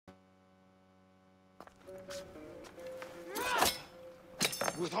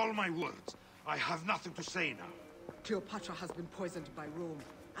With all my words, I have nothing to say now. Cleopatra has been poisoned by Rome,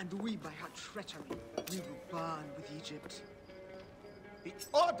 and we by her treachery. We will burn with Egypt. The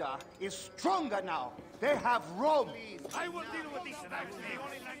Order is stronger now. They have Rome. I will deal with this.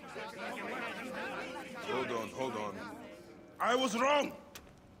 Hold on. I was wrong.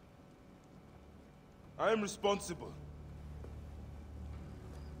 I am responsible.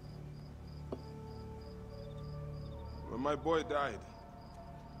 When my boy died,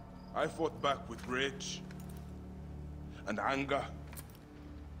 I fought back with rage and anger.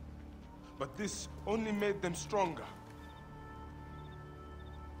 But this only made them stronger.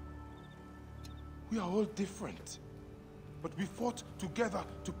 We are all different. But we fought together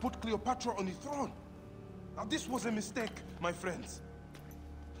to put Cleopatra on the throne. Now this was a mistake, my friends.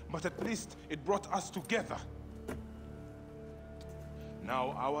 But at least it brought us together.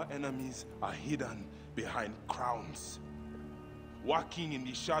 Now our enemies are hidden behind crowns, working in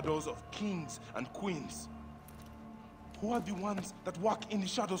the shadows of kings and queens. Who are the ones that work in the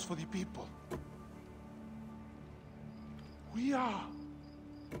shadows for the people? We are.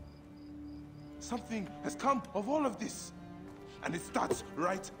 Something has come of all of this, and it starts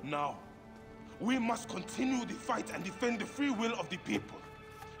right now. We must continue the fight and defend the free will of the people.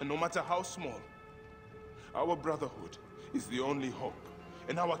 And no matter how small, our brotherhood is the only hope,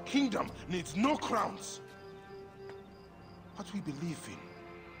 and our kingdom needs no crowns. What we believe in,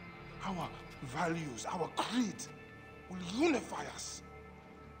 our values, our creed, will unify us.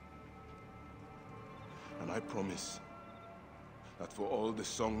 And I promise that for all the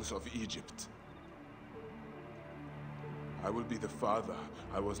songs of Egypt, I will be the father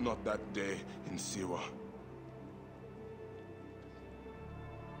I was not that day in Siwa.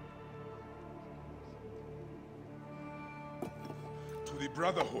 To the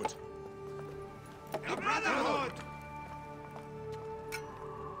Brotherhood. The Brotherhood!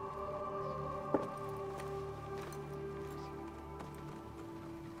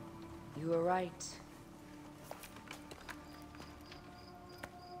 You were right.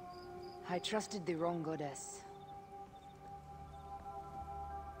 I trusted the wrong goddess.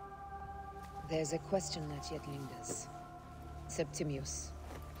 There's a question that yet lingers. Septimius.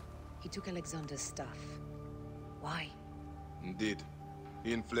 He took Alexander's staff. Why? Indeed.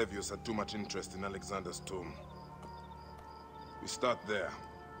 He and Flavius had too much interest in Alexander's tomb. We start there.